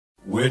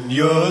When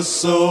your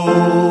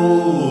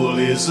soul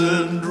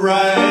isn't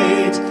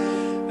right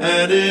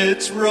and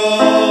it's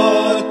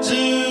raw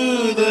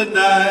to the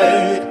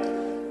night,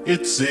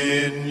 it's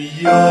in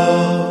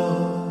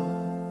your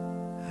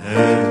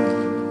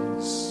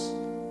hands.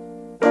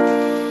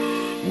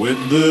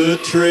 When the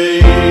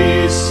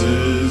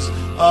traces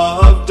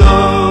of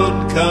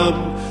dawn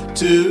come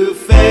to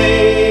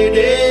fade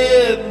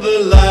in the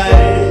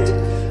light,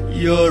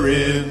 you're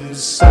in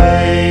safe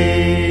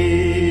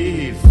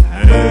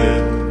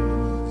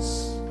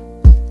hands.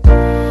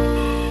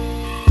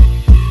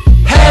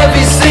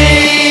 Heavy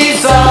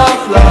seas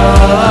of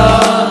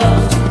love,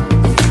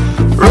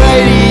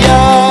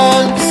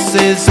 radiance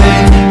is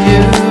in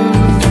you.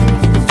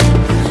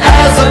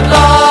 As a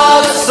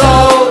lost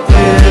soul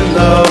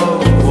below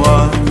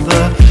on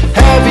the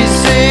heavy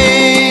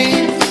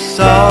seas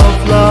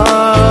of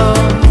love,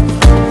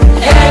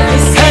 heavy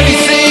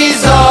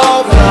seas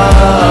of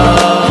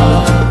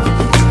love,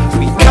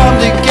 we come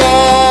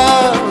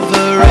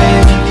together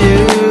in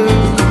you,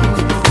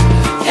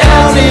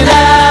 counting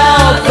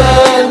out the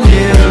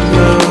new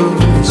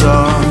moons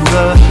on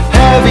the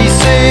heavy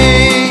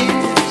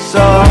seas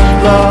of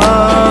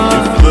love.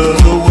 If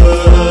the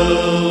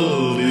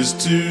world is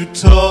too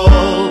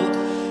tall,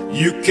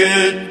 you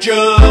can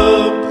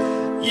jump,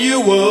 you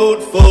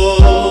won't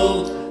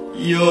fall,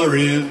 you're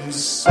in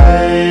safe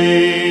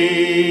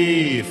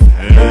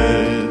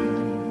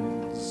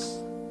hands.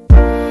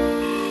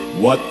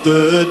 What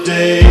the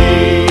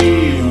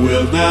day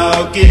will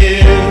now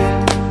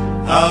give,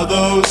 how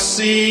those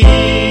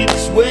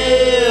seeds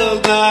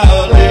will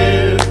now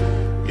live,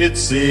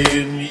 it's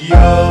in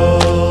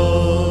your